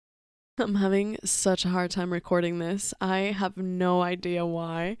I'm having such a hard time recording this. I have no idea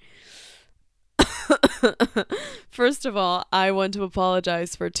why. First of all, I want to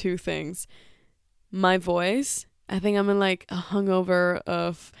apologize for two things. My voice, I think I'm in like a hungover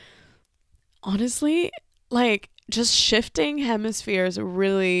of, honestly, like just shifting hemispheres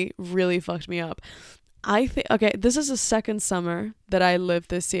really, really fucked me up. I think, okay, this is the second summer that I lived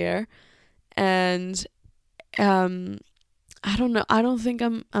this year. And um, I don't know. I don't think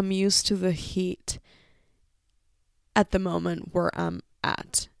I'm used to the heat at the moment where I'm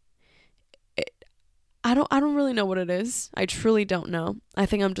at. It, I don't really know what it is. I truly don't know. I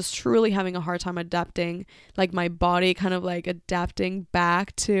think I'm just truly having a hard time adapting, like my body kind of like adapting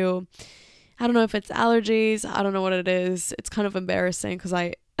back to, I don't know if it's allergies, I don't know what it is. It's kind of embarrassing cuz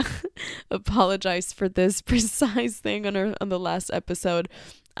I apologized for this precise thing on the last episode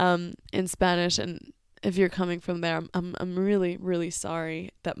in Spanish, and if you're coming from there, I'm really really sorry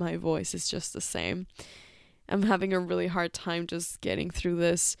that my voice is just the same. I'm having a really hard time just getting through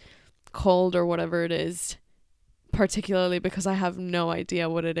this cold or whatever it is, particularly because I have no idea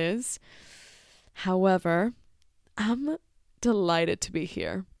what it is. However, I'm delighted to be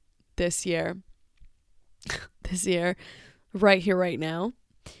here this year, this year, right here, right now,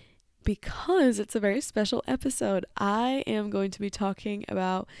 because it's a very special episode. I am going to be talking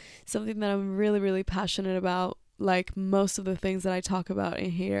about something that I'm really, really passionate about, like most of the things that I talk about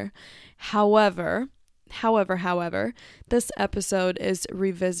in here. However, this episode is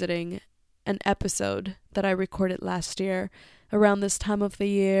revisiting an episode that I recorded last year around this time of the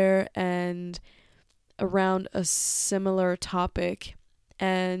year and around a similar topic.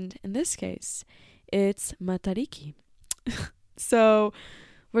 And in this case, it's Matariki. So,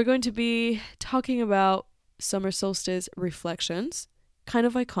 we're going to be talking about summer solstice reflections. Kind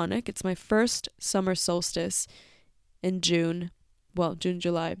of iconic. It's my first summer solstice in June. Well, June,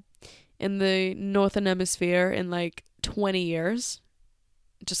 July. In the northern hemisphere in like 20 years.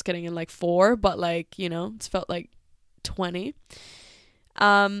 Just kidding, in like 4, but like, it's felt like 20.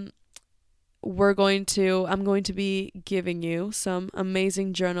 I'm going to be giving you some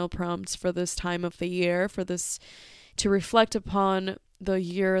amazing journal prompts for this time of the year, for this to reflect upon the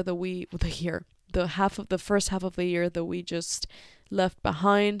first half of the year that we just left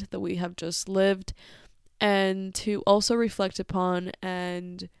behind, that we have just lived, and to also reflect upon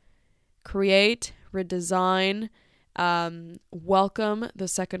and create, redesign, welcome the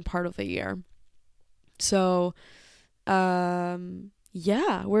second part of the year. So,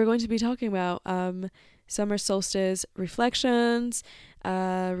 yeah, we're going to be talking about summer solstice reflections,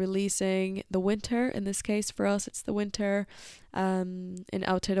 releasing the winter. In this case, for us, it's the winter in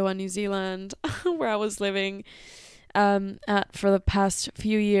Aotearoa, New Zealand, where I was living for the past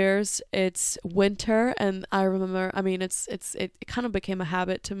few years. It's winter, and I remember, it kind of became a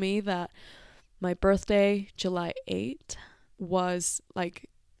habit to me that my birthday, July 8th, was like,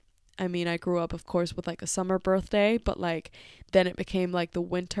 I grew up, of course, with like a summer birthday, but like then it became like the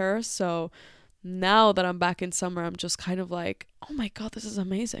winter. So now that I'm back in summer, I'm just kind of like, oh my God, this is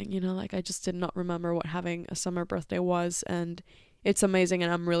amazing. Like I just did not remember what having a summer birthday was, and it's amazing,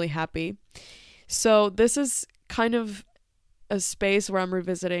 and I'm really happy. So this is kind of a space where I'm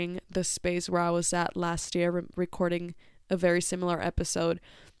revisiting the space where I was at last year, recording a very similar episode,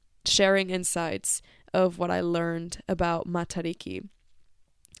 sharing insights of what I learned about Matariki.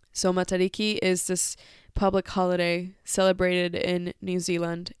 So Matariki is this public holiday celebrated in New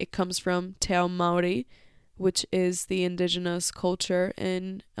Zealand. It comes from Te Ao Maori, which is the Indigenous culture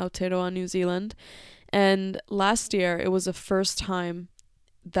in Aotearoa, New Zealand. And last year, it was the first year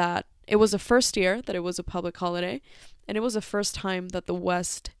that it was a public holiday, and it was the first time that the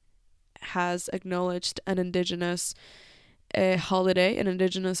West has acknowledged an Indigenous holiday, an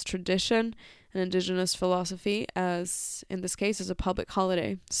Indigenous tradition, an Indigenous philosophy, as in this case, as a public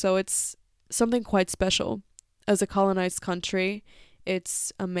holiday. So it's something quite special. As a colonized country,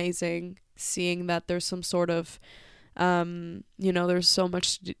 it's amazing seeing that there's some sort of, there's so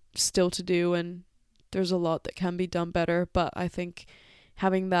much still to do, and there's a lot that can be done better. But I think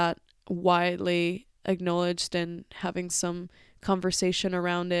having that widely acknowledged and having some conversation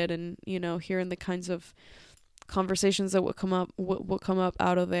around it, and hearing the kinds of conversations that will come up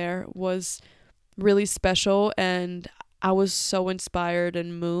out of there was really special. And I was so inspired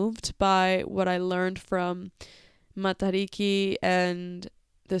and moved by what I learned from Matariki and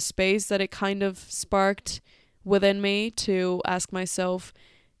the space that it kind of sparked within me to ask myself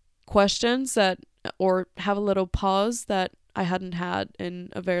questions or have a little pause that I hadn't had in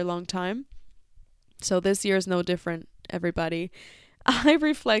a very long time. So this year is no different, everybody. I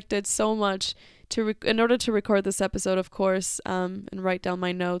reflected so much in order to record this episode, of course, and write down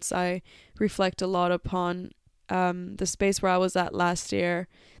my notes. I reflect a lot upon the space where I was at last year,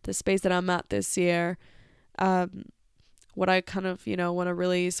 the space that I'm at this year, what I kind of, want to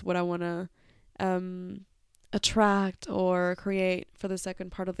release, what I want to attract or create for the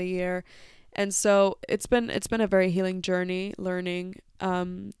second part of the year. And so it's been a very healing journey, learning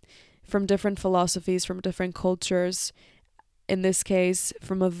from different philosophies, from different cultures, in this case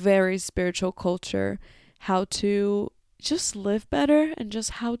from a very spiritual culture, how to just live better and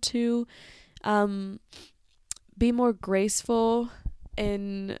just how to be more graceful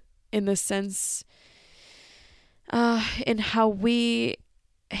in the sense in how we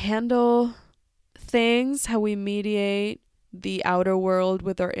handle things, how we mediate the outer world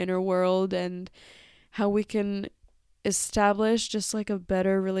with our inner world, and how we can establish just like a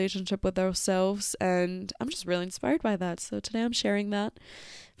better relationship with ourselves. And I'm just really inspired by that. So today I'm sharing that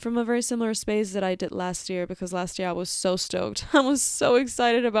from a very similar space that I did last year, because last year I was so stoked. I was so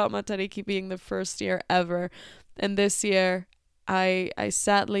excited about Matariki being the first year ever. And this year I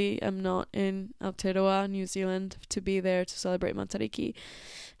sadly am not in Aotearoa, New Zealand, to be there to celebrate Matariki.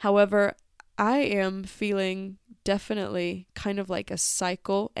 However, I am feeling definitely kind of like a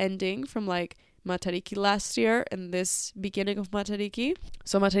cycle ending from like Matariki last year and this beginning of Matariki.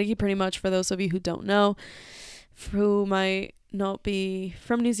 So Matariki, pretty much, for those of you who don't know, who might not be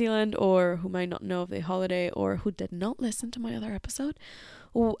from New Zealand or who might not know of the holiday or who did not listen to my other episode,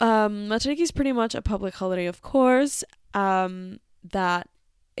 Matariki is pretty much a public holiday, of course, that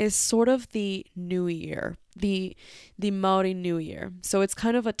is sort of the new year, the Maori New Year. So it's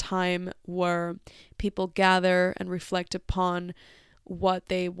kind of a time where people gather and reflect upon what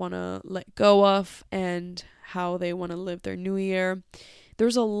they want to let go of and how they want to live their new year.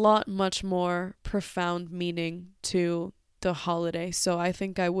 There's a lot much more profound meaning to the holiday. So I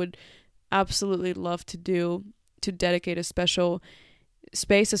think I would absolutely love to dedicate a special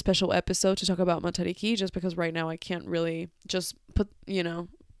space, a special episode to talk about Matariki, just because right now I can't really just put,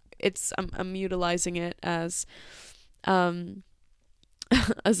 I'm utilizing it as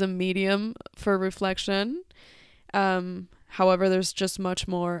as a medium for reflection. However, there's just much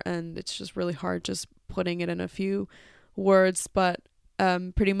more, and it's just really hard just putting it in a few words. But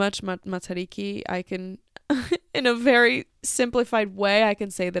pretty much Matariki, I can, in a very simplified way, I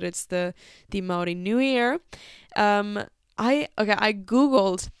can say that it's the Maori New Year. I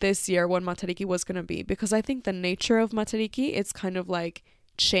googled this year what Matariki was gonna be, because I think the nature of Matariki, it's kind of like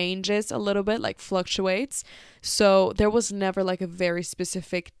changes a little bit, like fluctuates. So there was never like a very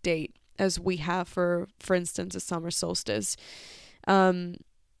specific date as we have for instance, a summer solstice. The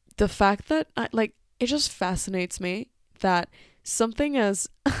fact that it just fascinates me that something as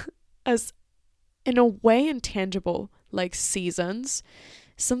as in a way intangible like seasons,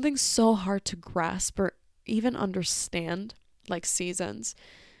 something so hard to grasp or even understand like seasons,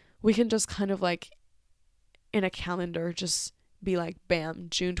 we can just kind of like in a calendar just be like, bam,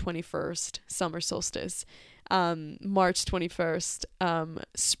 June 21st, summer solstice, March 21st,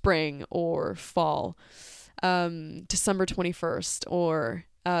 spring or fall, December 21st or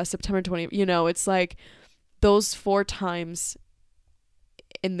September 20th. It's like those 4 times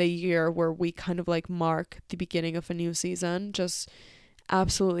in the year where we kind of like mark the beginning of a new season just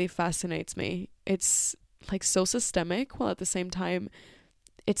absolutely fascinates me. It's like so systemic, while at the same time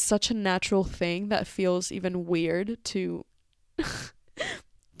it's such a natural thing that feels even weird to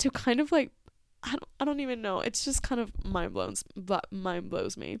to kind of like, I don't even know. It's just kind of mind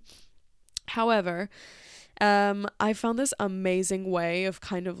blows me. However, I found this amazing way of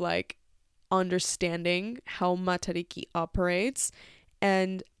kind of like understanding how Matariki operates,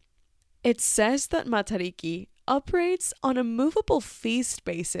 and it says that Matariki operates on a movable feast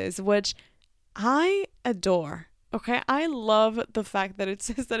basis, which I adore. Okay, I love the fact that it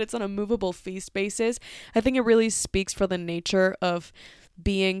says that it's on a movable feast basis. I think it really speaks for the nature of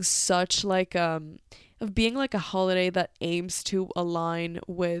being such like of being like a holiday that aims to align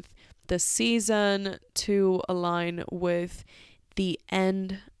with the season, to align with the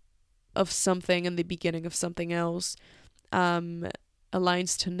end of something and the beginning of something else.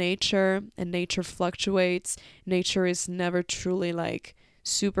 Aligns to nature, and nature fluctuates. Nature is never truly like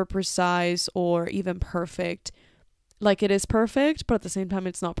super precise or even perfect. Like, it is perfect, but at the same time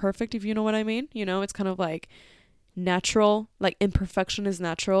it's not perfect, if you know what I mean. It's kind of like natural, like imperfection is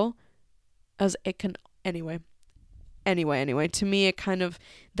natural as it can. Anyway, to me, it kind of,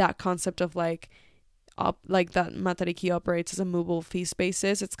 that concept of like that Matariki operates as a movable feast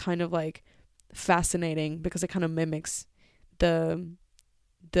basis, it's kind of like fascinating because it kind of mimics the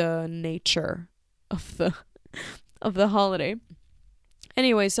nature of the holiday.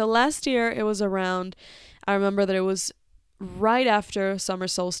 Anyway, so last year it was around, I remember that it was right after summer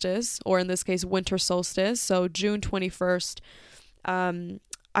solstice, or in this case, winter solstice. So June 21st.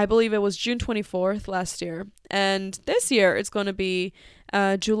 I believe it was June 24th last year. And this year it's going to be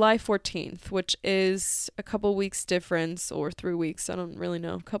July 14th, which is a couple weeks difference, or 3 weeks. I don't really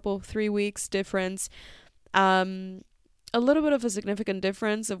know. 3 weeks difference. A little bit of a significant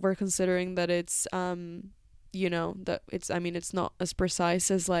difference if we're considering that it's, that it's not as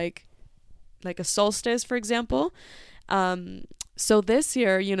precise as like a solstice, for example. So this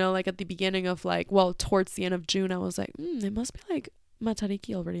year, like at the beginning of towards the end of June, I was like, it must be like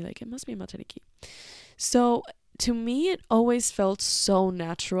Matariki already. Like, it must be Matariki. So to me, it always felt so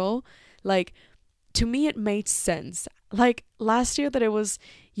natural. Like, to me, it made sense. Like last year that it was,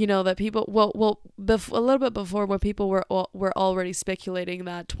 that people, a little bit before, when people were already speculating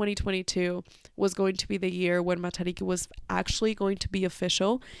that 2022 was going to be the year when Matariki was actually going to be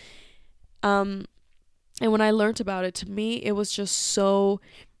official. And when I learned about it, to me, it was just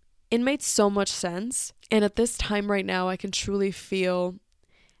it made so much sense. And at this time right now, I can truly feel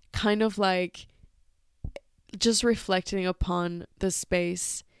kind of like just reflecting upon the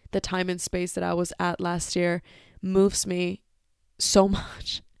time and space that I was at last year moves me so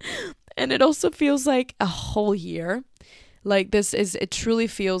much. And it also feels like a whole year. Like it truly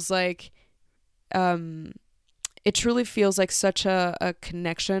feels like, such a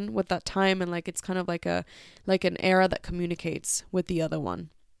connection with that time, and like it's kind of like an era that communicates with the other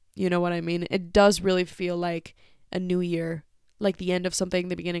one. You know what I mean? It does really feel like a new year, like the end of something,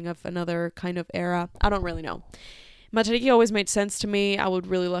 the beginning of another kind of era. I don't really know. Matariki always made sense to me. I would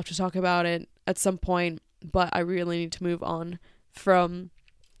really love to talk about it at some point, but I really need to move on from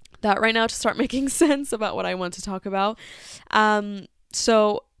that right now to start making sense about what I want to talk about.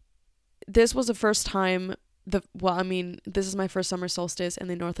 So this was the first time this is my first summer solstice in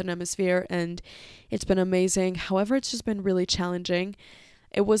the Northern Hemisphere, and it's been amazing. However, it's just been really challenging.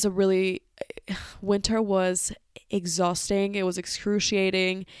 Winter was exhausting. It was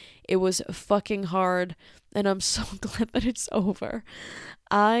excruciating. It was fucking hard, and I'm so glad that it's over.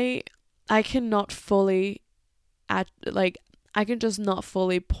 I cannot fully I can just not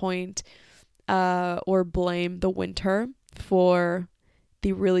fully point or blame the winter for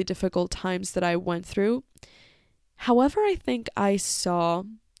the really difficult times that I went through. However, I think I saw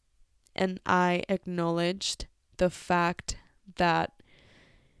and I acknowledged the fact that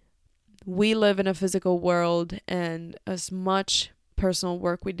we live in a physical world, and as much personal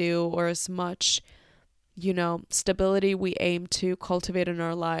work we do, or as much, stability we aim to cultivate in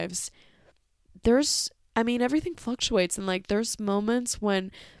our lives, everything fluctuates, and like there's moments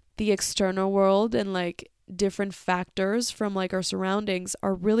when the external world and like different factors from like our surroundings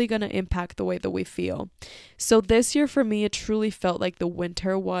are really going to impact the way that we feel. So this year for me, it truly felt like the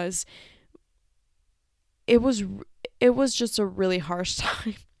winter was just a really harsh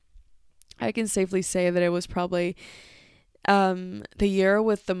time. I can safely say that it was probably the year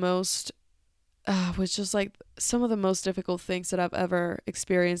with the most was just like some of the most difficult things that I've ever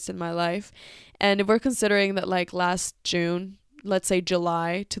experienced in my life. And if we're considering that like last June, let's say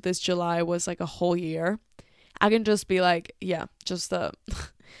July to this July was like a whole year, I can just be like, yeah, just the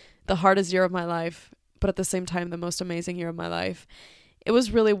the hardest year of my life, but at the same time the most amazing year of my life. It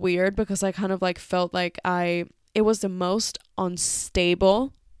was really weird because I kind of like felt like it was the most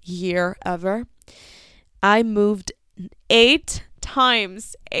unstable year ever. I moved 8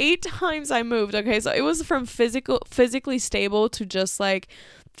 times I moved. Okay, so it was from physically stable to just like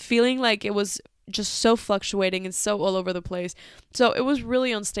feeling like it was just so fluctuating and so all over the place. So it was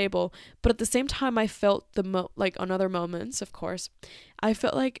really unstable, but at the same time I felt like on other moments, of course, I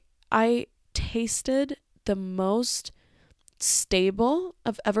felt like I tasted the most stable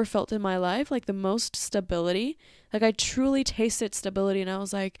I've ever felt in my life, like the most stability. Like I truly tasted stability, and I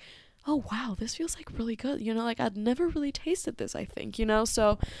was like, oh wow, this feels like really good, like I'd never really tasted this, I think,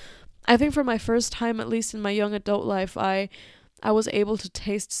 so I think for my first time, at least in my young adult life, I was able to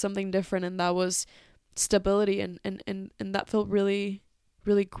taste something different, and that was stability, and that felt really,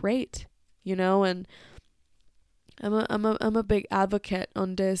 really great, and I'm a big advocate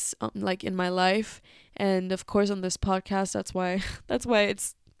on this, like in my life, and of course on this podcast. That's why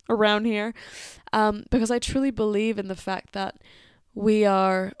it's around here, because I truly believe in the fact that we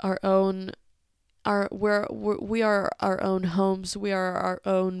are our own we are our own homes. We are our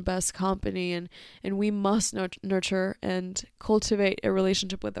own best company, and we must nurture and cultivate a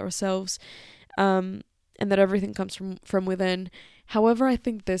relationship with ourselves, and that everything comes from within. However, I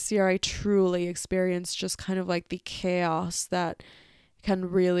think this year I truly experienced just kind of like the chaos that can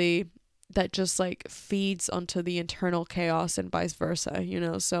really that just like feeds onto the internal chaos and vice versa,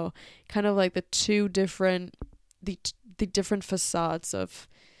 so kind of like the different facades of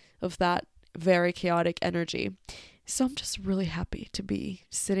that very chaotic energy. So I'm just really happy to be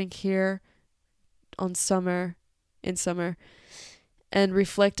sitting here in summer and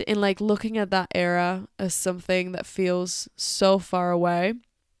reflect in like looking at that era as something that feels so far away.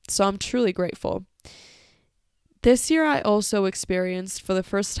 So I'm truly grateful. This year I also experienced for the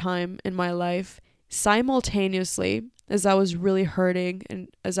first time in my life, simultaneously, as I was really hurting and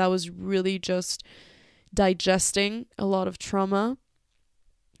as I was really just digesting a lot of trauma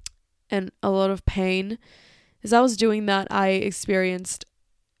and a lot of pain, as I was doing that, I experienced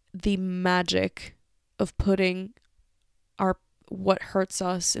the magic of putting what hurts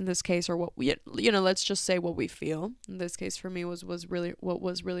us in this case, or what we, let's just say what we feel. In this case for me was really what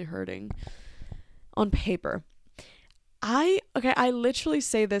was really hurting on paper. I literally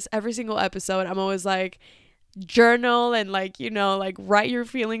say this every single episode. I'm always like, journal and like, like write your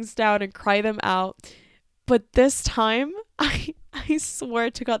feelings down and cry them out. But this time, I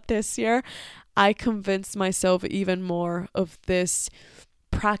swear to God, this year, I convinced myself even more of this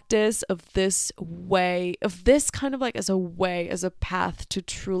practice, of this way, of this kind of like as a path to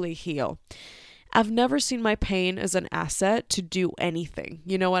truly heal. I've never seen my pain as an asset to do anything.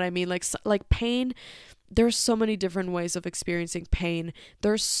 You know what I mean? Like pain, there's so many different ways of experiencing pain.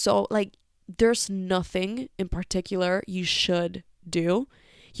 There's nothing in particular you should do.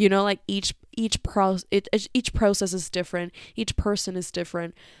 Like each process is different. Each person is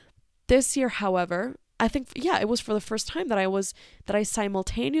different. This year, however, I think, it was for the first time that I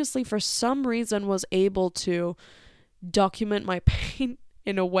simultaneously, for some reason, was able to document my pain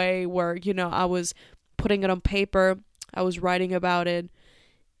in a way where, I was putting it on paper, I was writing about it,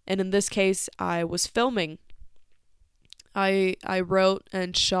 and in this case, I was filming. I wrote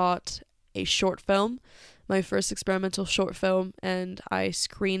and shot a short film, my first experimental short film, and I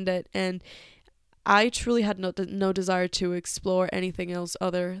screened it, and I truly had no desire to explore anything else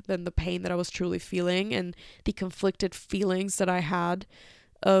other than the pain that I was truly feeling and the conflicted feelings that I had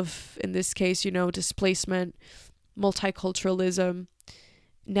of, in this case, displacement, multiculturalism,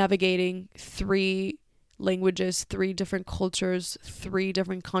 navigating 3 languages, 3 different cultures, 3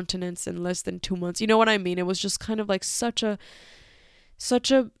 different continents in less than 2 months. You know what I mean? It was just kind of like such a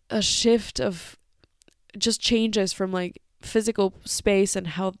shift of just changes from like physical space and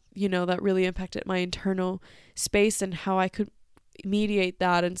how, that really impacted my internal space and how I could mediate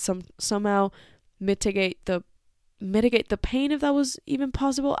that and somehow mitigate the pain, if that was even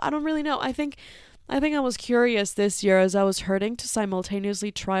possible. I don't really know. I think I was curious this year as I was hurting to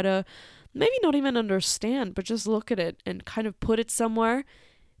simultaneously try to maybe not even understand, but just look at it and kind of put it somewhere,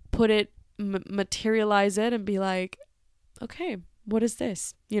 materialize it and be like, okay, what is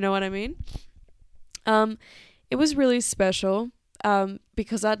this? You know what I mean? It was really special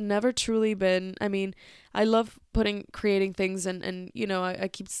because I'd never truly been, I love creating things and I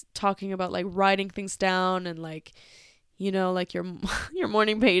keep talking about like writing things down and like, like your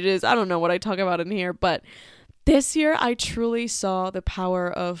morning pages. I don't know what I talk about in here, but this year I truly saw the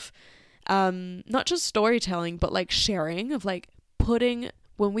power of not just storytelling, but like sharing, of like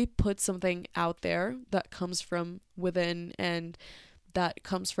when we put something out there that comes from within and that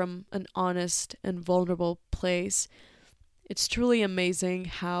comes from an honest and vulnerable place. It's truly amazing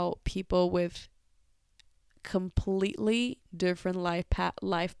how people with completely different life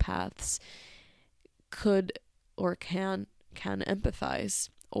paths could or can empathize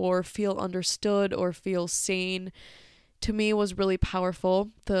or feel understood or feel seen. To me, it was really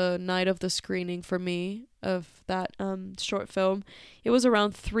powerful. The night of the screening for me of that short film, it was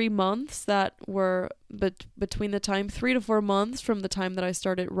around 3 months that were between the time 3 to 4 months from the time that I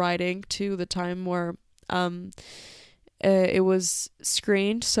started writing to the time where it was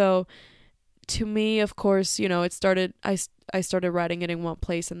screened. So to me, of course, it started. I started writing it in one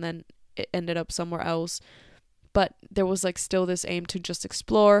place and then it ended up somewhere else. But there was like still this aim to just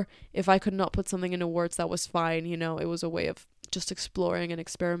explore. If I could not put something into words, that was fine. It was a way of just exploring and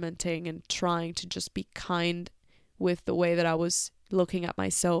experimenting and trying to just be kind with the way that I was looking at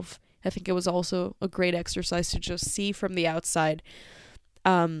myself. I think it was also a great exercise to just see from the outside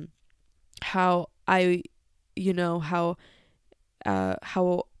how I,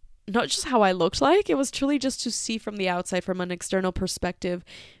 how not just how I looked like, it was truly just to see from the outside, from an external perspective,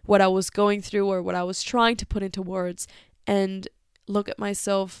 what I was going through or what I was trying to put into words, and look at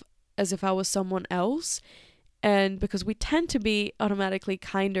myself as if I was someone else. And because we tend to be automatically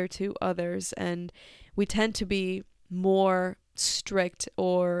kinder to others and we tend to be more strict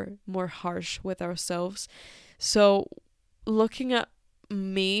or more harsh with ourselves. So looking at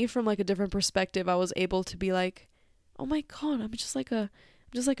me from like a different perspective, I was able to be like, oh my God, I'm just like a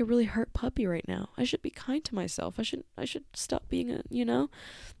really hurt puppy right now. I should be kind to myself. I should stop being a,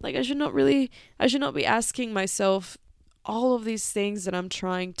 like I should not be asking myself all of these things that I'm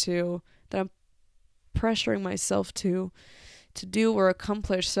pressuring myself to do or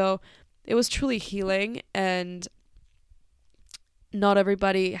accomplish. So it was truly healing. And not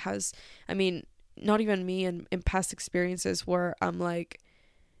everybody has, I mean, not even me in past experiences where I'm like,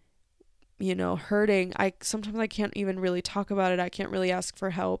 hurting. Sometimes I can't even really talk about it. I can't really ask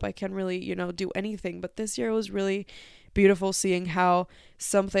for help. I can't really, do anything. But this year was really beautiful seeing how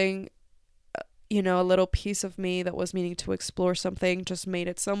something, a little piece of me that was meaning to explore something just made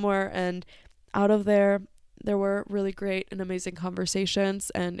it somewhere. And out of there were really great and amazing conversations.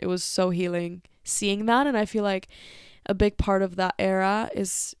 And it was so healing seeing that. And I feel like a big part of that era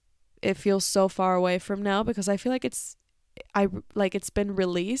is, it feels so far away from now, because I feel like it's been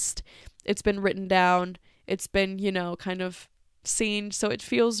released, it's been written down, it's been, kind of seen, so it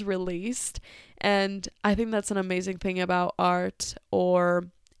feels released. And I think that's an amazing thing about art or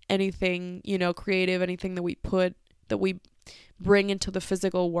anything, creative, anything that we bring into the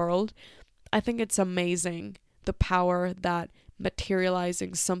physical world. I think it's amazing the power that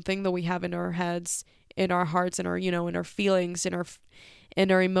materializing something that we have in our heads, in our hearts, in our, in our feelings, in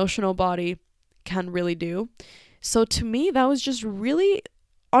our emotional body can really do. So to me, that was just really,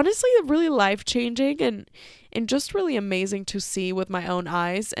 honestly, really life-changing and just really amazing to see with my own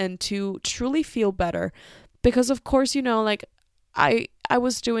eyes and to truly feel better. Because of course, like I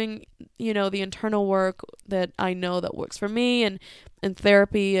was doing, the internal work that I know that works for me and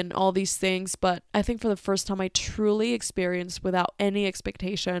therapy and all these things. But I think for the first time, I truly experienced without any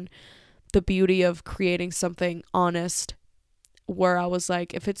expectation the beauty of creating something honest, where I was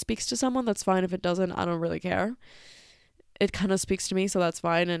like, if it speaks to someone, that's fine. If it doesn't, I don't really care. It kind of speaks to me, so that's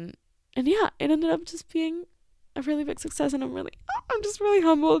fine. And yeah, it ended up just being a really big success, and I'm just really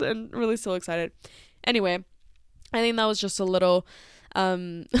humbled and really so excited. Anyway, I think that was just a little,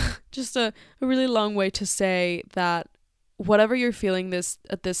 just a really long way to say that whatever you're feeling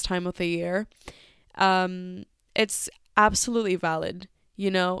at this time of the year, it's absolutely valid.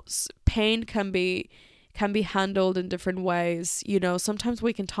 Pain can be handled in different ways. Sometimes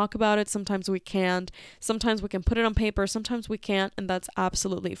we can talk about it, sometimes we can't. Sometimes we can put it on paper, sometimes we can't, and that's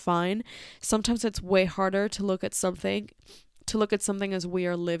absolutely fine. Sometimes it's way harder to look at something as we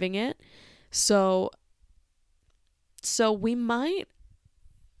are living it. So we might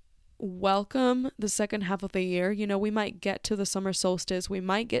welcome the second half of the year. We might get to the summer solstice, we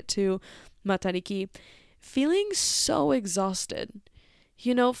might get to Matariki feeling so exhausted.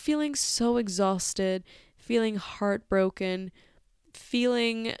 Feeling heartbroken,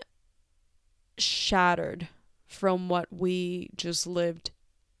 feeling shattered from what we just lived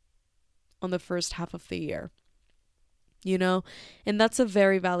on the first half of the year. And that's a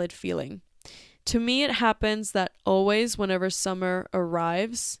very valid feeling. To me, it happens that always whenever summer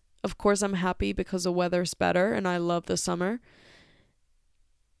arrives, of course I'm happy because the weather's better and I love the summer.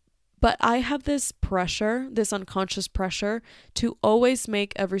 But I have this pressure, this unconscious pressure to always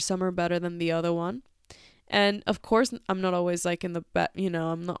make every summer better than the other one. And of course, I'm not always like in the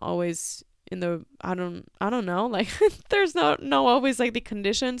I'm not always in the, I don't know, like there's no always like the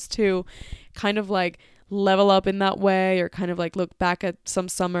conditions to kind of like level up in that way, or kind of like look back at some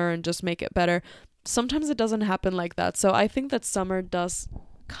summer and just make it better. Sometimes it doesn't happen like that. So I think that summer does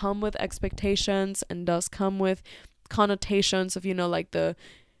come with expectations and does come with connotations of, like the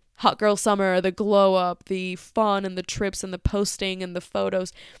hot girl summer, the glow up, the fun and the trips and the posting and the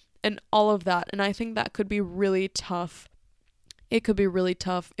photos and all of that. And I think that could be really tough. It could be really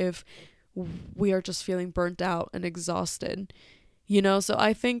tough if we are just feeling burnt out and exhausted, So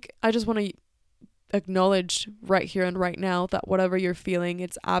I think I just want to acknowledge right here and right now that whatever you're feeling,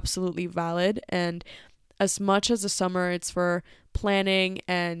 it's absolutely valid. And as much as the summer, it's for planning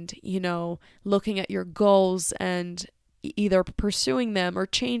and, looking at your goals and either pursuing them or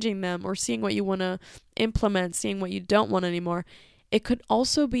changing them or seeing what you want to implement, seeing what you don't want anymore. It could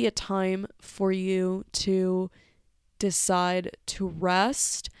also be a time for you to decide to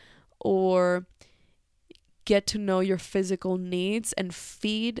rest or get to know your physical needs and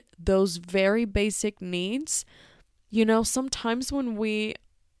feed those very basic needs. Sometimes when we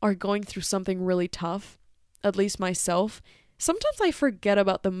are going through something really tough, at least myself, sometimes I forget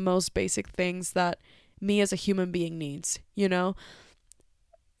about the most basic things that me as a human being needs.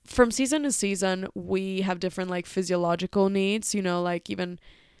 From season to season, we have different like physiological needs, like even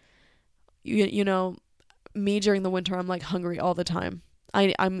me during the winter, I'm like hungry all the time.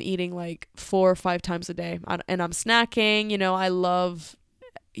 I'm eating like 4 or 5 times a day, and I'm snacking. I love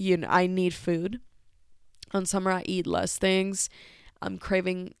I need food. On summer, I eat less things. I'm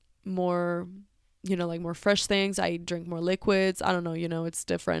craving more, like more fresh things. I drink more liquids. I don't know, it's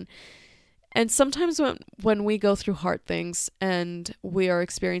different. And sometimes when we go through hard things and we are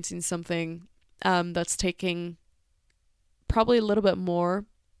experiencing something that's taking probably a little bit more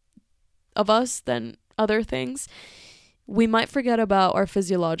of us than other things, we might forget about our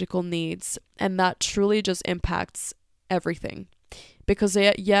physiological needs, and that truly just impacts everything. Because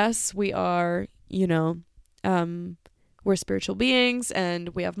yes, we are, we're spiritual beings and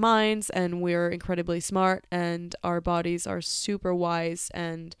we have minds and we're incredibly smart and our bodies are super wise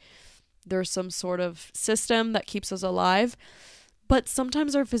and there's some sort of system that keeps us alive. But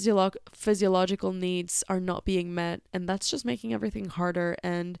sometimes our physiological needs are not being met, and that's just making everything harder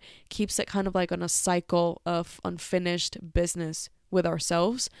and keeps it kind of like on a cycle of unfinished business with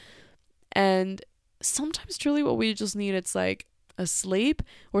ourselves. And sometimes truly what we just need, it's like a sleep,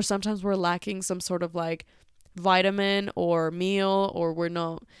 or sometimes we're lacking some sort of like vitamin or meal, or we're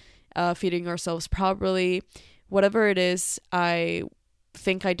not feeding ourselves properly. Whatever it is, I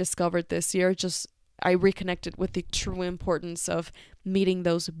think I discovered this year, I reconnected with the true importance of meeting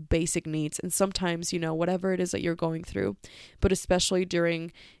those basic needs. And sometimes, whatever it is that you're going through, but especially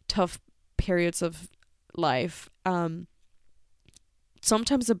during tough periods of life,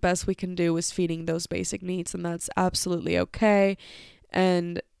 sometimes the best we can do is feeding those basic needs, and that's absolutely okay.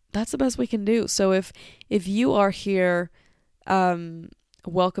 And that's the best we can do. So if you are here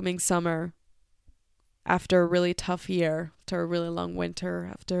welcoming summer after a really tough year, after a really long winter,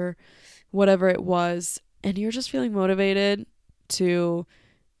 after whatever it was, and you're just feeling motivated to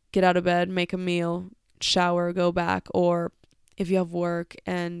get out of bed, make a meal, shower, go back, or if you have work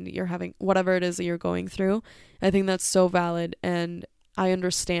and you're having whatever it is that you're going through, I think that's so valid. And I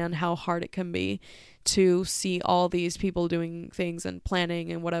understand how hard it can be to see all these people doing things and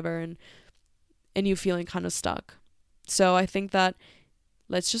planning and whatever, and you feeling kind of stuck. So I think that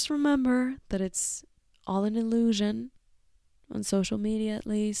let's just remember that it's all an illusion, on social media at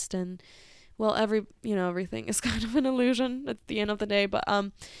least, and well, everything is kind of an illusion at the end of the day. But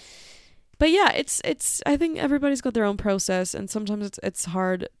yeah, it's I think everybody's got their own process, and sometimes it's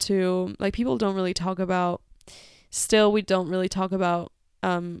hard to, like, people don't really talk about, still we don't really talk about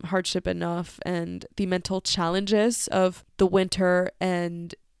hardship enough, and the mental challenges of the winter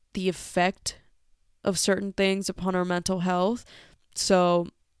and the effect of certain things upon our mental health. So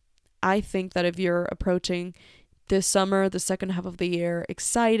I think that if you're approaching this summer, the second half of the year,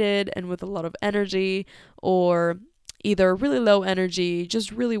 excited and with a lot of energy, or either really low energy,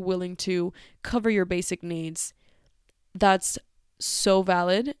 just really willing to cover your basic needs, that's so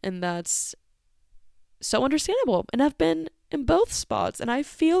valid and that's so understandable. And I've been in both spots, and I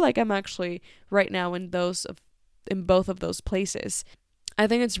feel like I'm actually right now in both of those places. I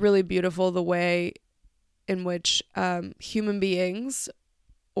think it's really beautiful the way in which human beings,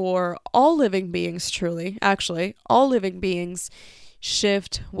 or all living beings, truly, actually, all living beings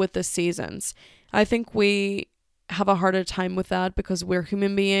shift with the seasons. I think we have a harder time with that because we're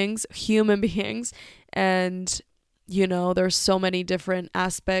human beings, and, there's so many different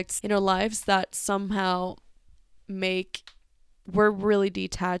aspects in our lives that somehow we're really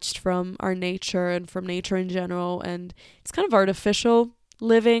detached from our nature and from nature in general, and it's kind of artificial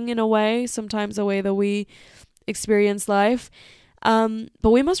living in a way, sometimes the way that we experience life.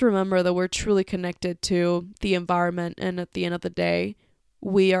 But we must remember that we're truly connected to the environment, and at the end of the day,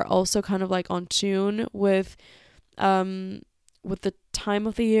 we are also kind of like on tune with the time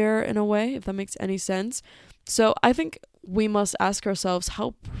of the year in a way, if that makes any sense. So I think we must ask ourselves,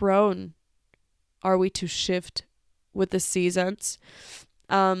 how prone are we to shift with the seasons,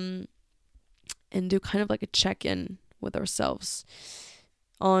 and do kind of like a check-in with ourselves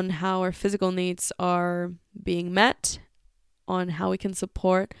on how our physical needs are being met, on how we can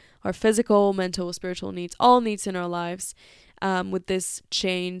support our physical, mental, spiritual needs, all needs in our lives, with this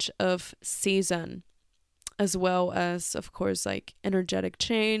change of season, as well as, of course, like energetic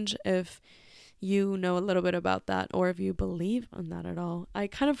change, if you know a little bit about that, or if you believe in that at all. I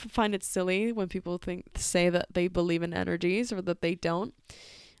kind of find it silly when people say that they believe in energies or that they don't.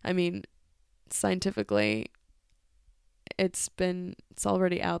 I mean, scientifically, it's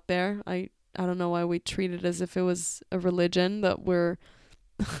already out there. I don't know why we treat it as if it was a religion that we're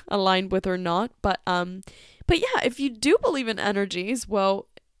aligned with or not. But yeah, if you do believe in energies, well,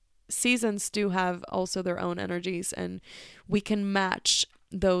 seasons do have also their own energies, and we can match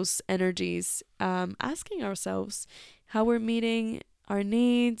those energies, asking ourselves how we're meeting our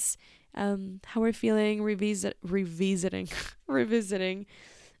needs, how we're feeling, revisiting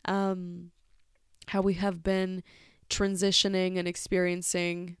how we have been transitioning and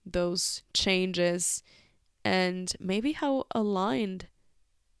experiencing those changes, and maybe how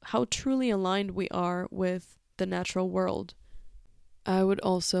truly aligned we are with the natural world. I would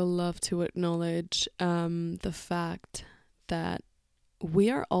also love to acknowledge the fact that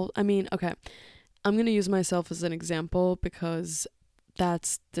we are all, okay, I'm going to use myself as an example because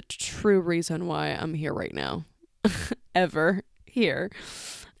that's the true reason why I'm here right now. Ever here.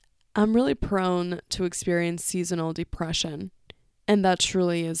 I'm really prone to experience seasonal depression, and that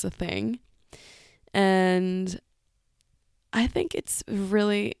truly is a thing. And I think it's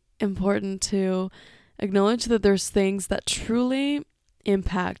really important to acknowledge that there's things that truly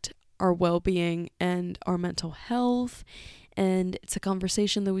impact our well-being and our mental health, and it's a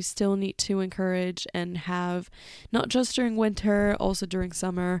conversation that we still need to encourage and have, not just during winter, also during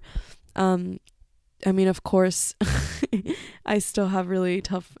summer. Of course, I still have really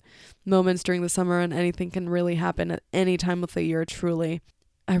tough moments during the summer, and anything can really happen at any time of the year, truly.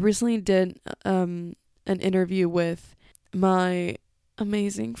 I recently did an interview with my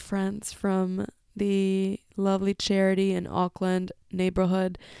amazing friends from the lovely charity in Auckland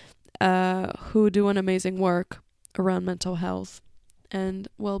neighborhood, who do an amazing work around mental health and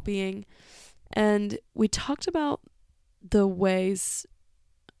well-being. And we talked about the ways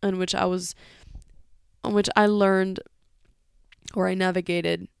in which I learned, or I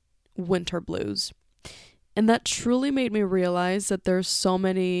navigated, winter blues. And that truly made me realize that there's so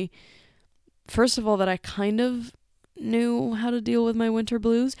many, first of all, that I kind of knew how to deal with my winter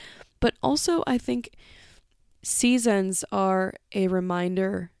blues, but also I think seasons are a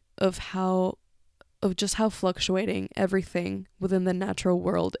reminder of just how fluctuating everything within the natural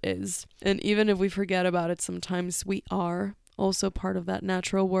world is. And even if we forget about it sometimes, we are also part of that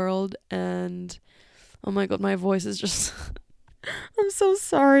natural world. And oh my god, my voice is just I'm so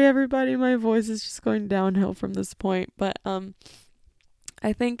sorry, everybody. My voice is just going downhill from this point. But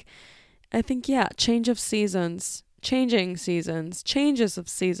I think yeah, changing seasons, changes of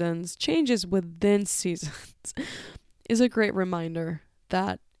seasons, changes within seasons is a great reminder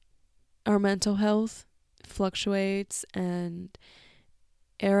that our mental health fluctuates, and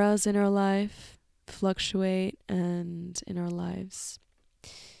eras in our life fluctuate, and in our lives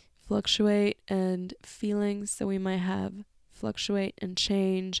fluctuate, and feelings that we might have fluctuate and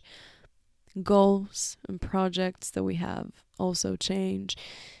change. Goals and projects that we have also change.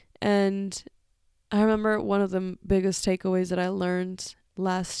 And I remember one of the biggest takeaways that I learned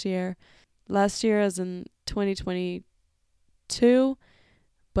last year as in 2022,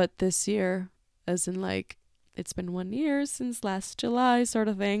 but this year as in like it's been 1 year since last July sort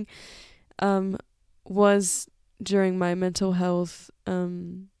of thing, was during my mental health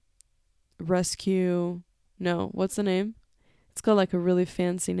rescue. No, what's the name? It's got like a really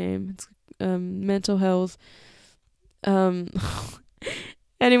fancy name. It's mental health.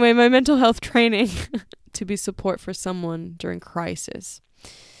 Anyway, my mental health training to be support for someone during crisis.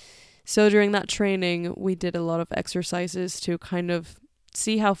 So during that training, we did a lot of exercises to kind of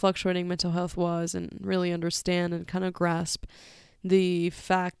see how fluctuating mental health was and really understand and kind of grasp the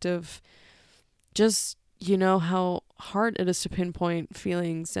fact of just, how hard it is to pinpoint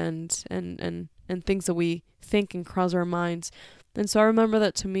feelings and things that we think and cross our minds. And so I remember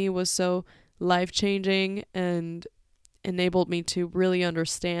that to me was so life-changing and enabled me to really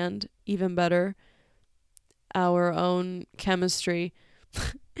understand even better our own chemistry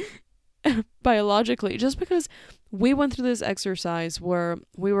biologically, just because we went through this exercise where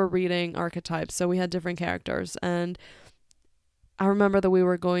we were reading archetypes. So we had different characters, and I remember that we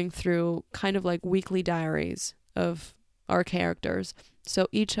were going through kind of like weekly diaries of our characters. So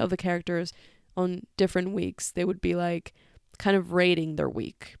each of the characters on different weeks, they would be like kind of rating their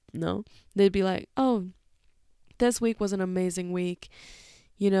week. They'd be like, oh, this week was an amazing week.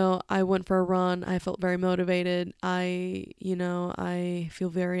 I went for a run. I felt very motivated. I feel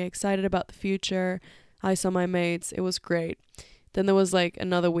very excited about the future. I saw my mates. It was great. Then there was like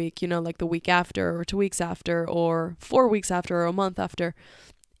another week, like the week after, or 2 weeks after, or 4 weeks after, or a month after.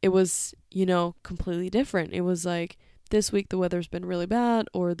 It was, completely different. It was like, this week the weather's been really bad,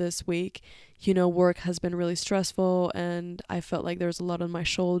 or this week, work has been really stressful and I felt like there's a lot on my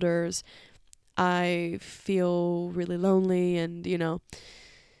shoulders. I feel really lonely and,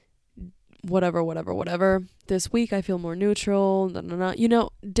 whatever. This week I feel more neutral,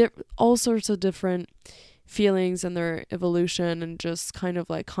 all sorts of different feelings and their evolution and just kind of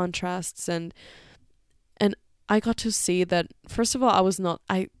like contrasts. And I got to see that, first of all,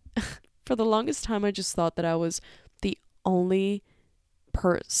 for the longest time, I just thought that I was the only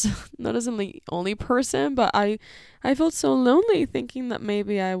person, not as in the only person, but I felt so lonely thinking that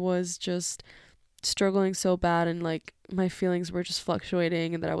maybe I was just struggling so bad, and like my feelings were just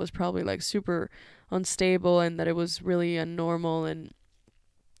fluctuating, and that I was probably like super unstable, and that it was really unnormal and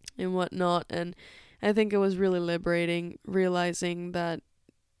whatnot. And I think it was really liberating realizing that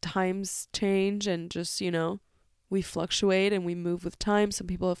times change, and just, we fluctuate and we move with time. Some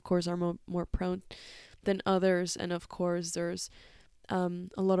people, of course, are more prone than others, and of course there's a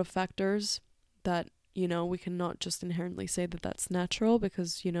lot of factors that we cannot just inherently say that that's natural,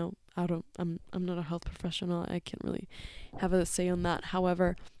 because I'm not a health professional. I can't really have a say on that.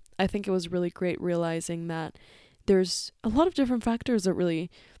 However, I think it was really great realizing that there's a lot of different factors that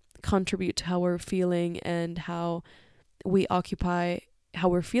really contribute to how we're feeling, and how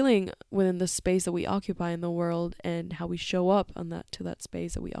we're feeling within the space that we occupy in the world, and how we show up on that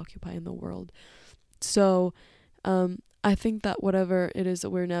space that we occupy in the world. So I think that whatever it is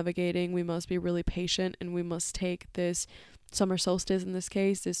that we're navigating, we must be really patient, and we must take this summer solstice, in this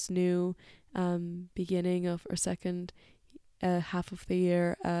case, this new beginning of our second half of the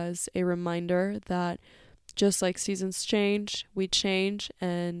year, as a reminder that just like seasons change, we change,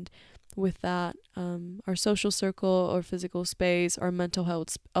 and with that, our social circle or physical space, our mental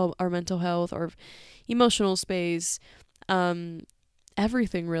health, our emotional space,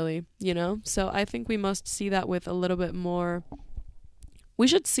 everything really, So I think we must see that with a little bit more. We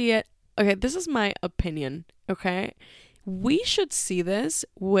should see it. Okay, this is my opinion. Okay, we should see this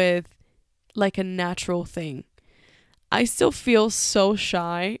with like a natural thing. I still feel so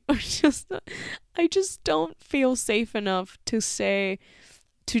shy. I just don't feel safe enough to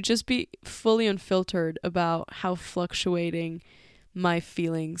just be fully unfiltered about how fluctuating my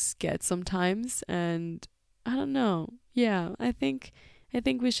feelings get sometimes. And I don't know. Yeah, I think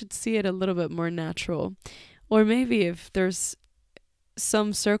we should see it a little bit more natural. Or maybe if there's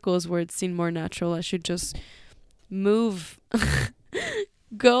some circles where it's seen more natural, I should just move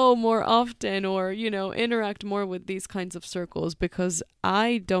go more often, or interact more with these kinds of circles, because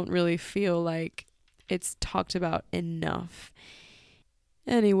I don't really feel like it's talked about enough.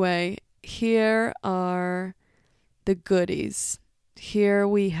 Anyway, here are the goodies. Here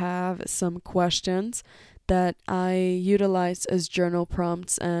we have some questions that I utilized as journal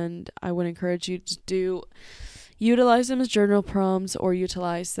prompts, and I would encourage you to utilize them as journal prompts, or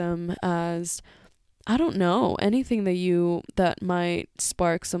utilize them as, I don't know, anything that might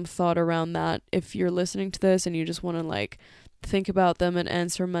spark some thought around that. If you're listening to this and you just want to like think about them and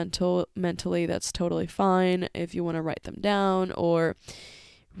answer mentally, that's totally fine. If you want to write them down, or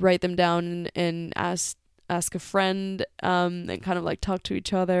write them down and ask a friend, and kind of like talk to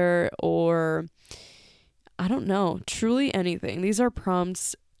each other, or I don't know, truly anything. These are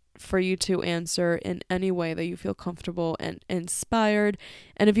prompts for you to answer in any way that you feel comfortable and inspired.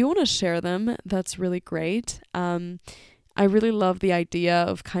 And if you want to share them, that's really great. I really love the idea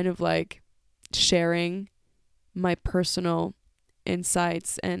of kind of like sharing my personal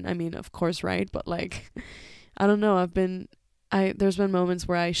insights. And I mean, of course, right? But like, I don't know, there's been moments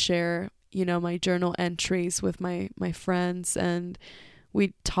where I share, my journal entries with my friends, and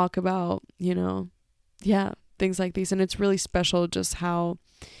we talk about, things like these. And it's really special just how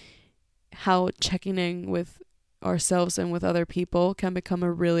checking in with ourselves and with other people can become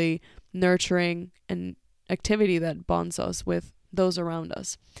a really nurturing and activity that bonds us with those around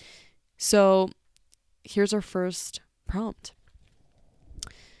us. So here's our first prompt.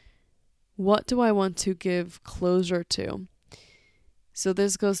 What do I want to give closure to? So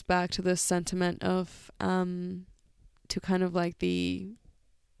this goes back to this sentiment of to kind of like the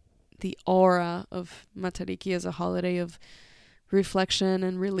aura of Matariki as a holiday of reflection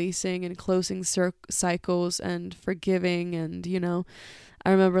and releasing and closing cycles and forgiving. And I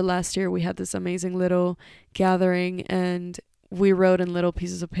remember last year we had this amazing little gathering, and we wrote in little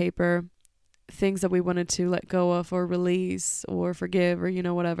pieces of paper things that we wanted to let go of, or release, or forgive, or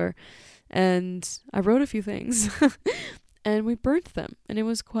whatever. And I wrote a few things and we burnt them, and it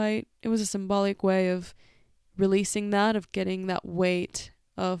was a symbolic way of releasing that, of getting that weight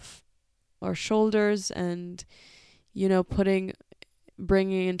of our shoulders, and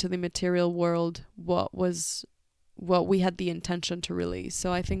bringing into the material world what we had the intention to release.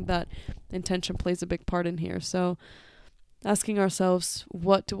 So I think that intention plays a big part in here. So asking ourselves,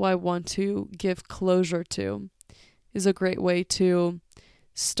 what do I want to give closure to, is a great way to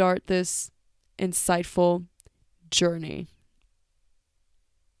start this insightful journey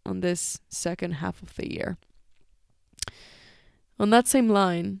on this second half of the year. On that same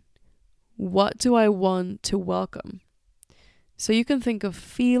line, what do I want to welcome? So you can think of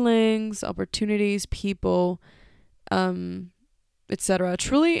feelings, opportunities, people, etc.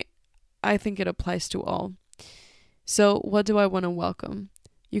 Truly, I think it applies to all. So what do I want to welcome?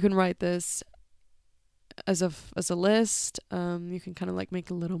 You can write this as a list. You can kind of like make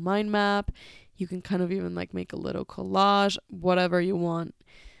a little mind map. You can kind of even like make a little collage, whatever you want.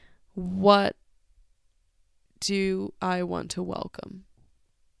 What do I want to welcome?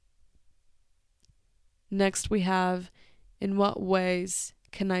 Next we have, in what ways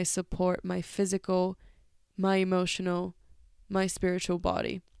can I support my physical, my emotional, my spiritual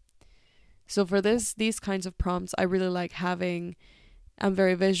body? So for these kinds of prompts, I really like having, I'm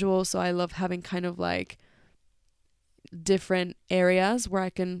very visual, so I love having kind of like different areas where I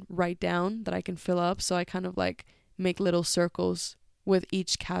can write down that I can fill up. So I kind of like make little circles with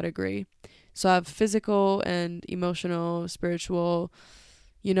each category. So I have physical and emotional, spiritual.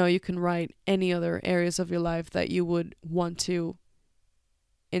 You can write any other areas of your life that you would want to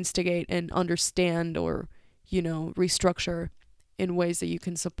instigate and understand, or, restructure in ways that you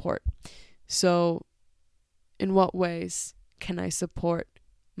can support. So in what ways can I support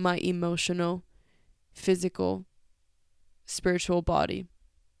my emotional, physical, spiritual body?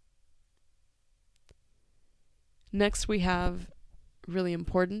 Next we have, really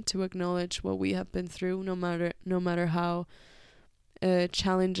important to acknowledge what we have been through, no matter how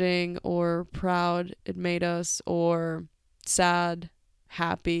challenging or proud it made us, or sad,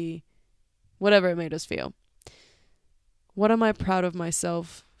 happy, whatever it made us feel. What am I proud of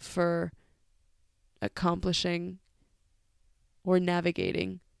myself for accomplishing or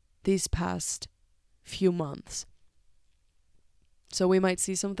navigating these past few months? So we might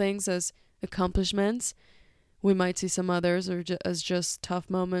see some things as accomplishments. We might see some others as just tough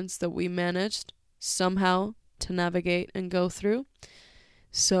moments that we managed somehow to navigate and go through.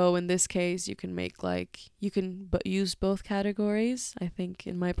 So in this case, you can use both categories. I think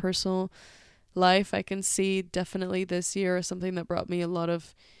in my personal life, I can see definitely this year as something that brought me a lot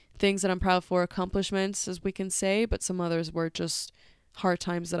of things that I'm proud for, accomplishments, as we can say, but some others were just hard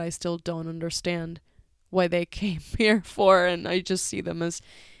times that I still don't understand why they came here for, and I just see them as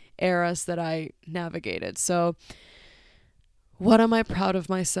eras that I navigated. So what am I proud of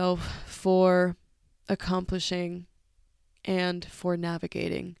myself for accomplishing and for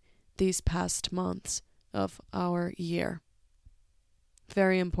navigating these past months of our year?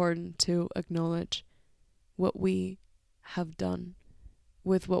 Very important to acknowledge what we have done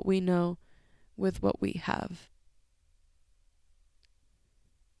with what we know, with what we have.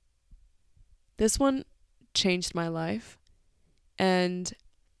 This one changed my life, and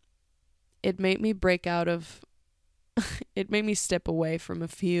it made me break out of it made me step away from a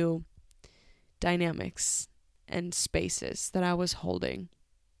few dynamics and spaces that I was holding.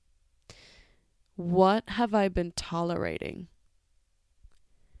 What have I been tolerating?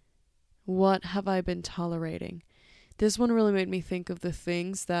 What have I been tolerating? This one really made me think of the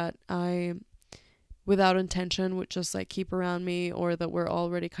things that I, without intention, would just like keep around me, or that were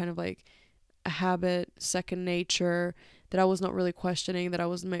already kind of like a habit, second nature, that I was not really questioning, that I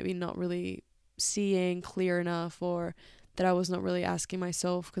was maybe not really seeing clear enough, or that I was not really asking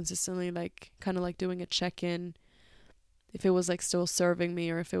myself consistently, like kind of like doing a check-in, if it was like still serving me,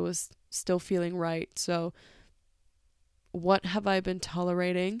 or if it was still feeling right. So what have I been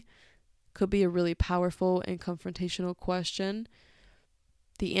tolerating could be a really powerful and confrontational question.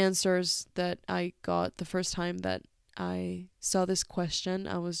 The answers that I got the first time that I saw this question,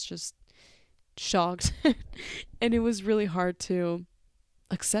 I was just shocked. And it was really hard to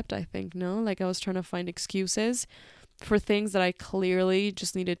accept, I think. Like I was trying to find excuses for things that I clearly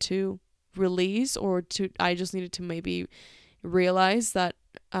just needed to release, or I just needed to maybe realize that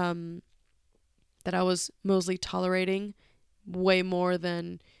that I was mostly tolerating way more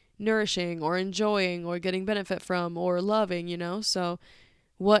than nourishing or enjoying or getting benefit from or loving, So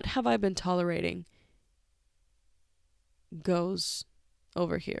what have I been tolerating goes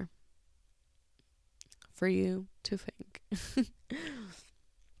over here for you to think.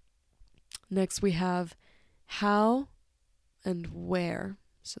 Next we have how and where.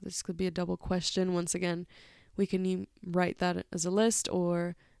 So this could be a double question. Once again, we can write that as a list,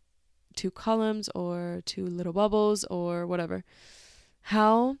 or 2 columns, or 2 little bubbles, or whatever.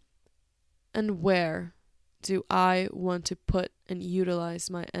 How and where do I want to put and utilize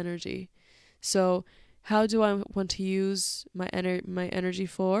my energy? So how do I want to use my energy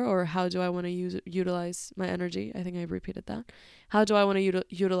for, or how do I want to utilize my energy? I think I repeated that. How do I want to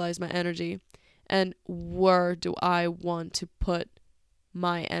utilize my energy, and where do I want to put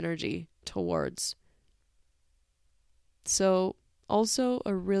my energy towards? So also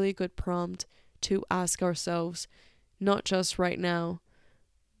a really good prompt to ask ourselves, not just right now,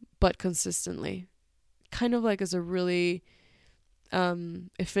 but consistently. Kind of like as a really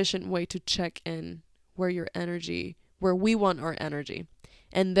efficient way to check in where we want our energy.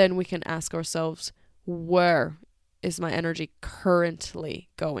 And then we can ask ourselves, where is my energy currently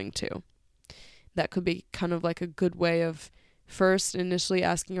going to? That could be kind of like a good way of first initially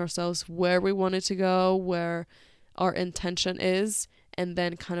asking ourselves where we want it to go, where our intention is, and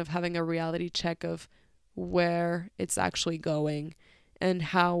then kind of having a reality check of where it's actually going and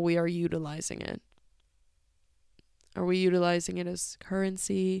how we are utilizing it. Are we utilizing it as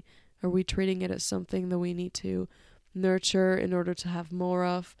currency? Are we treating it as something that we need to nurture in order to have more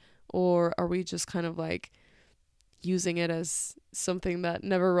of? Or are we just kind of like using it as something that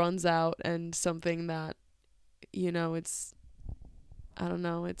never runs out and something that, it's, I don't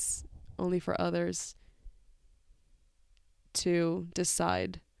know, it's only for others to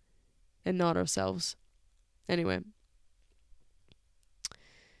decide and not ourselves. Anyway.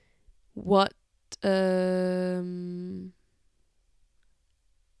 What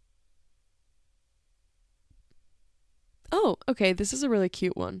Oh, okay, this is a really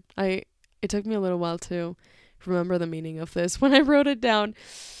cute one. It took me a little while to remember the meaning of this when I wrote it down.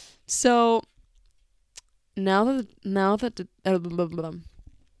 So now that the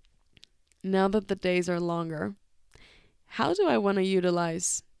days are longer, how do I want to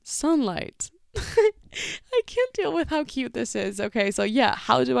utilize sunlight? I can't deal with how cute this is. Okay, so yeah,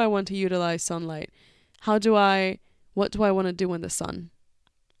 how do I want to utilize sunlight? What do I want to do in the sun?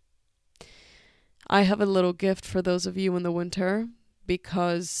 I have a little gift for those of you in the winter,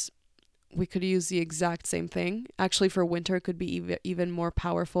 because we could use the exact same thing. Actually, for winter, it could be even more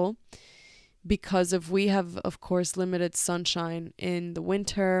powerful, because if we have, of course, limited sunshine in the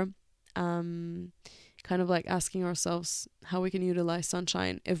winter, kind of like asking ourselves how we can utilize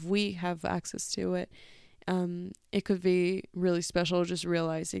sunshine if we have access to it. It could be really special, just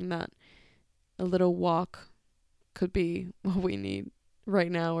realizing that a little walk could be what we need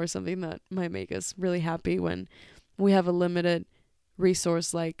right now, or something that might make us really happy when we have a limited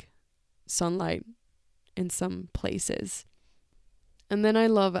resource like sunlight in some places. And then I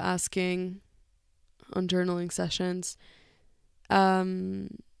love asking on journaling sessions,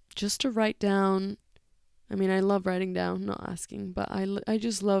 just to write down. I mean, I love writing down, not asking, but I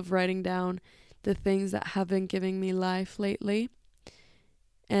just love writing down the things that have been giving me life lately.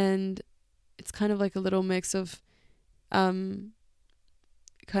 And it's kind of like a little mix of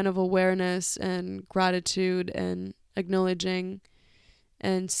kind of awareness and gratitude and acknowledging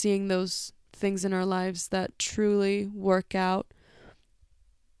and seeing those things in our lives that truly work out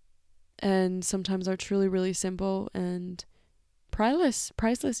and sometimes are truly really simple and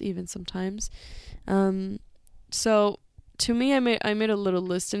priceless even sometimes. So to me, I made a little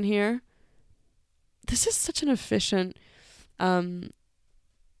list in here. This is such an efficient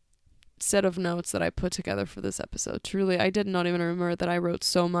set of notes that I put together for this episode. Truly, I did not even remember that I wrote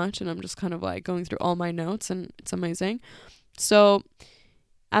so much, and I'm just kind of like going through all my notes, and it's amazing. So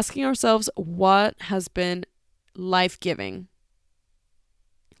asking ourselves what has been life-giving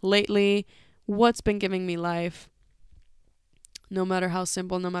lately, what's been giving me life, no matter how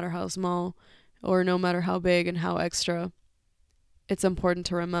simple, no matter how small, or no matter how big and how extra. It's important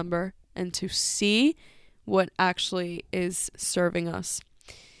to remember and to see what actually is serving us.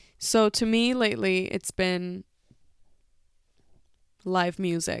 So to me lately, it's been live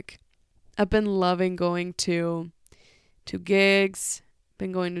music. I've been loving going to gigs,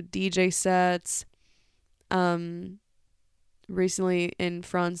 been going to DJ sets. Recently in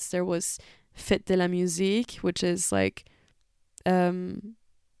France, there was Fête de la Musique, which is like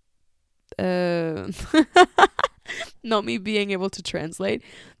not me being able to translate,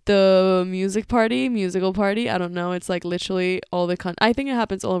 the musical party, I don't know, it's like literally all the I think it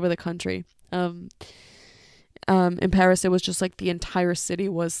happens all over the country. In Paris, it was just like the entire city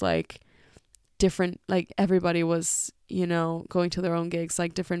was like different, like everybody was, going to their own gigs,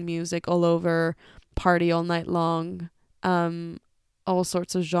 like different music all over, party all night long, all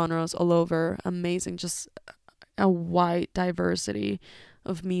sorts of genres all over, amazing, just a wide diversity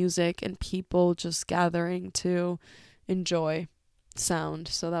of music and people just gathering to enjoy sound.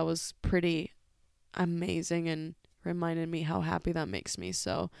 So that was pretty amazing and reminded me how happy that makes me.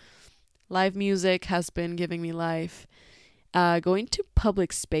 So live music has been giving me life. Going to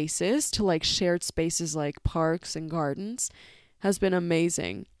public spaces, to like shared spaces like parks and gardens, has been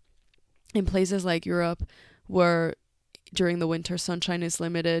amazing. In places like Europe, where during the winter sunshine is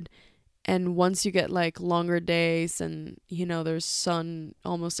limited, and once you get like longer days and there's sun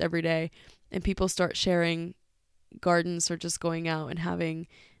almost every day, and people start sharing gardens or just going out and having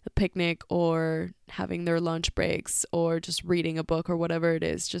a picnic or having their lunch breaks or just reading a book or whatever it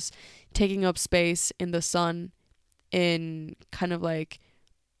is, just taking up space in the sun, in kind of like,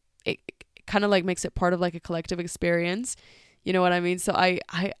 it kind of like makes it part of like a collective experience. You know what I mean? So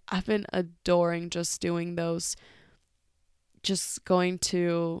I've been adoring just doing those, just going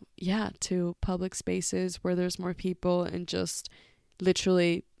to, to public spaces where there's more people and just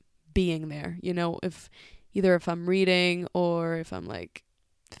literally being there. You know, if I'm reading, or if I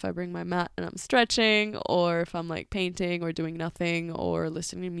bring my mat and I'm stretching, or if I'm like painting or doing nothing or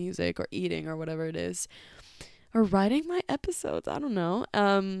listening to music or eating or whatever it is, or writing my episodes. I don't know.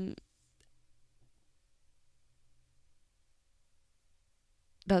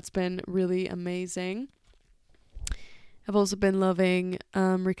 That's been really amazing. I've also been loving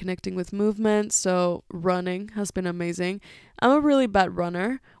reconnecting with movement, so running has been amazing. I'm a really bad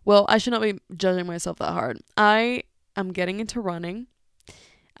runner. Well, I should not be judging myself that hard. I am getting into running.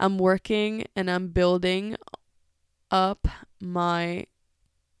 I'm working and I'm building up my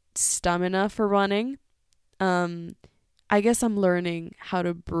stamina for running. I guess I'm learning how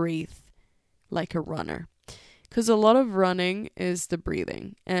to breathe like a runner, because a lot of running is the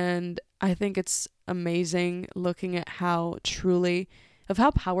breathing, and I think it's amazing looking at how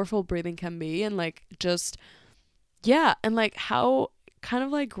powerful breathing can be, and like just and like how kind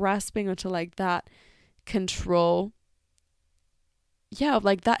of like grasping onto like that control,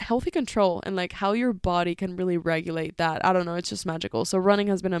 like that healthy control, and like how your body can really regulate that. I don't know, it's just magical. So running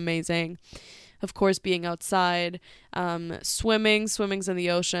has been amazing. Of course, being outside, swimming's in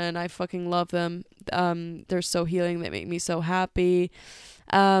the ocean. I fucking love them. They're so healing. They make me so happy.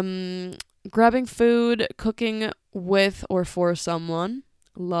 Grabbing food, cooking with or for someone.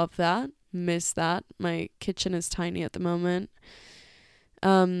 Love that. Miss that. My kitchen is tiny at the moment.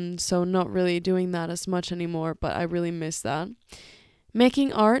 So not really doing that as much anymore, but I really miss that.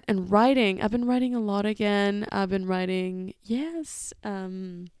 Making art and writing. I've been writing a lot again. I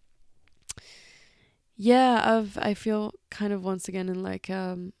feel kind of once again in like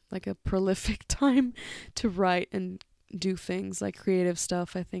a prolific time to write and do things like creative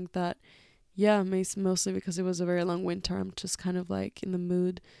stuff. I think that mostly because it was a very long winter, I'm just kind of like in the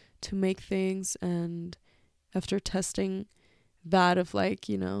mood to make things, and after testing that of like,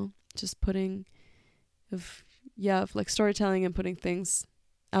 you know, just putting of like storytelling and putting things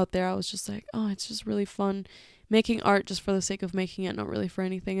out there, I was just like, oh, it's just really fun making art just for the sake of making it, not really for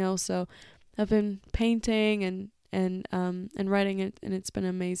anything else. So I've been painting and writing it, and it's been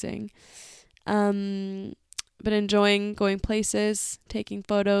amazing. Been enjoying going places, taking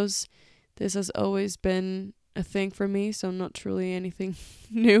photos. This has always been a thing for me, so not truly anything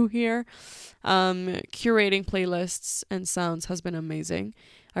new here. Curating playlists and sounds has been amazing.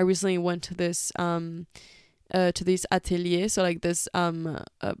 I recently went to this to these ateliers, so like this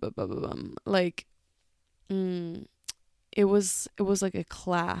it was like a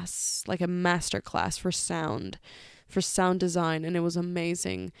class, like a master class for sound design, and it was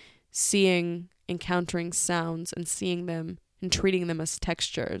amazing encountering sounds and seeing them and treating them as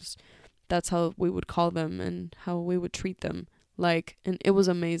textures. That's how we would call them and how we would treat them. Like, and it was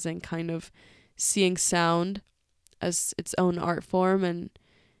amazing kind of seeing sound as its own art form, and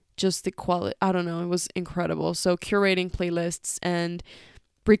just the quality, I don't know, it was incredible. So curating playlists and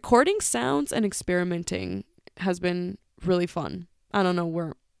recording sounds and experimenting has been really fun. I don't know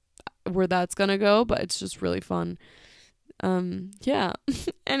where that's gonna go, but it's just really fun.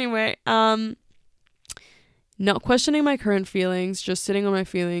 Anyway, not questioning my current feelings, just sitting on my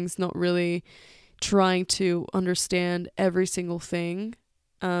feelings, not really trying to understand every single thing.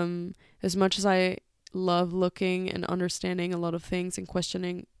 As much as I love looking and understanding a lot of things and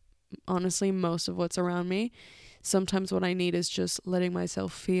questioning, honestly, most of what's around me, sometimes what I need is just letting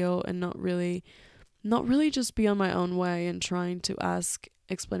myself feel and not really just be on my own way and trying to ask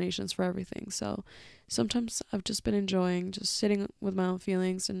explanations for everything. So sometimes I've just been enjoying just sitting with my own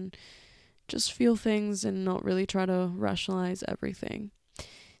feelings and just feel things and not really try to rationalize everything.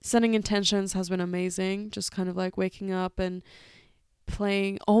 Setting intentions has been amazing. Just kind of like waking up and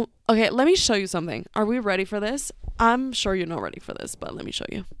playing. Oh, okay, let me show you something. Are we ready for this? I'm sure you're not ready for this, but let me show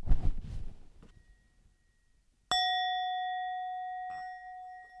you.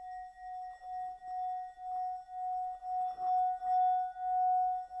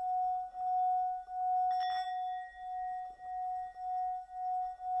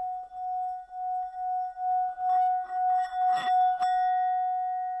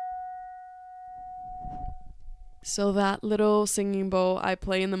 So that little singing bowl I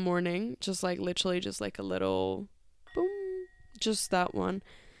play in the morning, just like literally just like a little boom, just that one.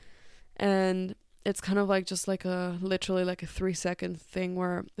 And it's kind of like just like literally like a 3-second thing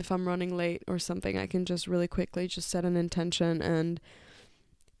where if I'm running late or something, I can just really quickly just set an intention and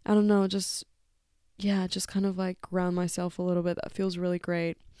I don't know, just kind of like ground myself a little bit. That feels really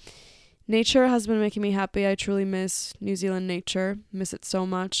great. Nature has been making me happy. I truly miss New Zealand nature. Miss it so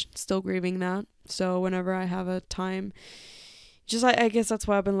much. Still grieving that. So whenever I have a time, just I guess that's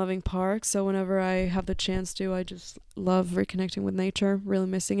why I've been loving parks. So whenever I have the chance to, I just love reconnecting with nature. Really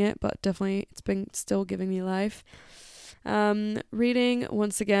missing it, but definitely it's been still giving me life. Reading,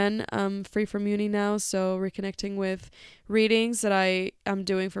 once again, I'm free from uni now, so reconnecting with readings that I am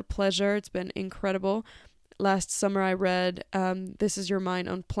doing for pleasure. It's been incredible. Last summer I read This Is Your Mind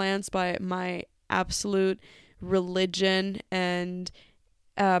on Plants by my absolute religion and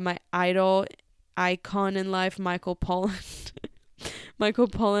my icon in life, Michael Pollan. Michael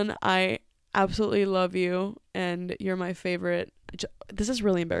Pollan, I absolutely love you and you're my favorite. This is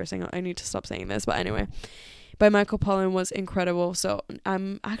really embarrassing. I need to stop saying this, but anyway. By Michael Pollan was incredible. So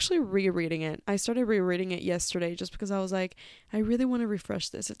I'm actually rereading it. I started rereading it yesterday just because I was like, I really want to refresh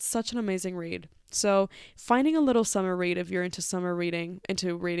this. It's such an amazing read. So finding a little summer read if you're into summer reading,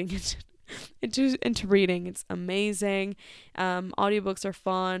 into reading, into reading, it's amazing. Audiobooks are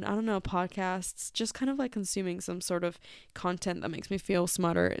fun. I don't know, podcasts, just kind of like consuming some sort of content that makes me feel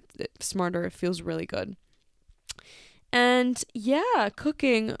smarter. It feels really good. And yeah,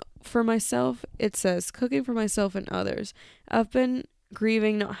 cooking for myself, it says cooking for myself and others. I've been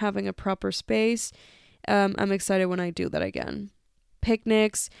grieving not having a proper space. I'm excited when I do that again.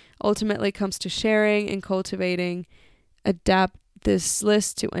 Picnics ultimately comes to sharing and cultivating. Adapt this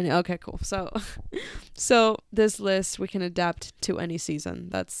list to any. Okay, cool. So this list we can adapt to any season.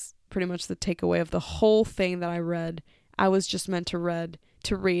 That's pretty much the takeaway of the whole thing that I read. I was just meant to read.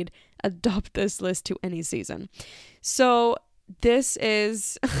 Adopt this list to any season. So this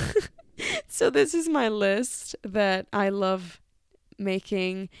is this is my list that I love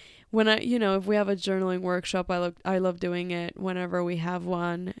making when if we have a journaling workshop. I love doing it whenever we have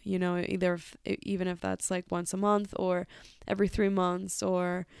one, even if that's like once a month or every 3 months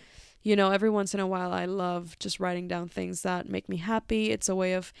or every once in a while. I love just writing down things that make me happy. It's a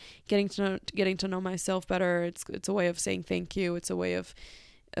way of getting to know myself better. It's a way of saying thank you. It's a way of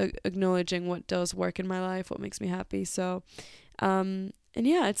acknowledging what does work in my life, what makes me happy. So and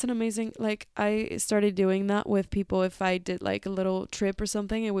yeah, it's an amazing, like, I started doing that with people if I did like a little trip or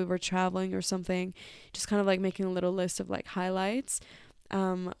something and we were traveling or something, just kind of like making a little list of like highlights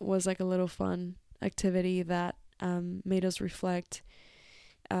was like a little fun activity that made us reflect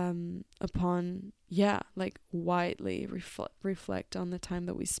upon like widely reflect on the time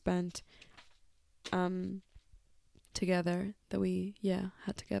that we spent together, that we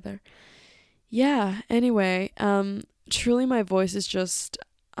had together. Anyway, truly my voice is just,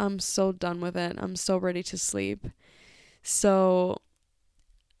 I'm so done with it. I'm so ready to sleep. So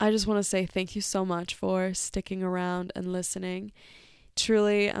I just want to say thank you so much for sticking around and listening.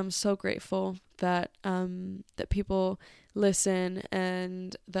 Truly, I'm so grateful that that people listen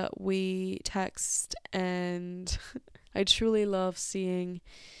and that we text, and I truly love seeing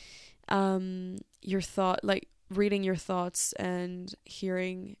your thought, like reading your thoughts and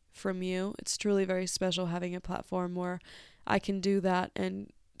hearing from you. It's truly very special having a platform where I can do that,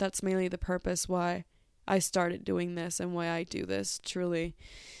 and that's mainly the purpose why I started doing this and why I do this, truly.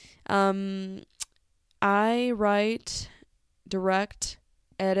 I write, direct,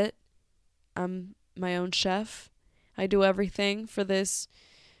 edit. I'm my own chef. I do everything for this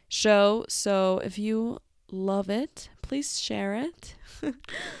show, so if you love it, please share it.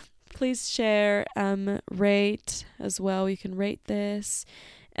 Please share, rate as well. You can rate this.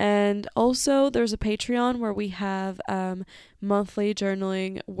 And also there's a Patreon where we have monthly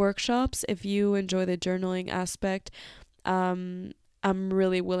journaling workshops. If you enjoy the journaling aspect, I'm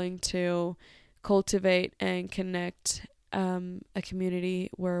really willing to cultivate and connect a community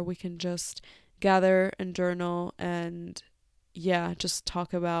where we can just gather and journal and just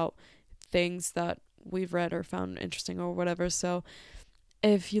talk about things that we've read or found interesting or whatever. So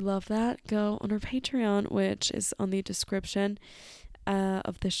if you love that, go on our Patreon, which is on the description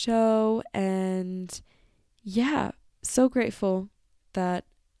of the show. And so grateful that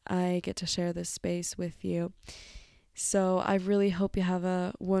I get to share this space with you. So I really hope you have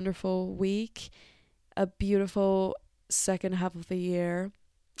a wonderful week, a beautiful second half of the year.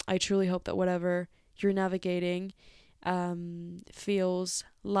 I truly hope that whatever you're navigating feels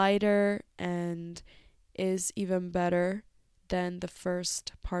lighter and is even better than the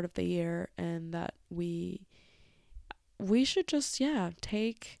first part of the year, and that we should just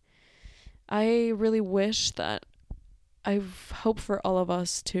take, I really wish that, I hope for all of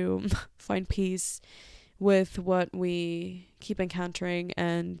us to find peace with what we keep encountering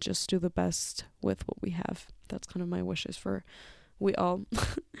and just do the best with what we have. That's kind of my wishes for we all.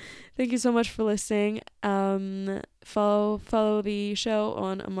 Thank you so much for listening. Follow the show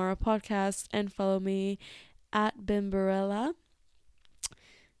on Amara Podcast, and follow me at Bimberella.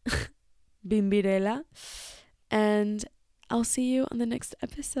 Bimbirella. And I'll see you on the next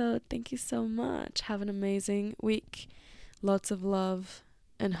episode. Thank you so much. Have an amazing week. Lots of love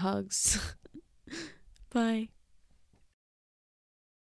and hugs. Bye.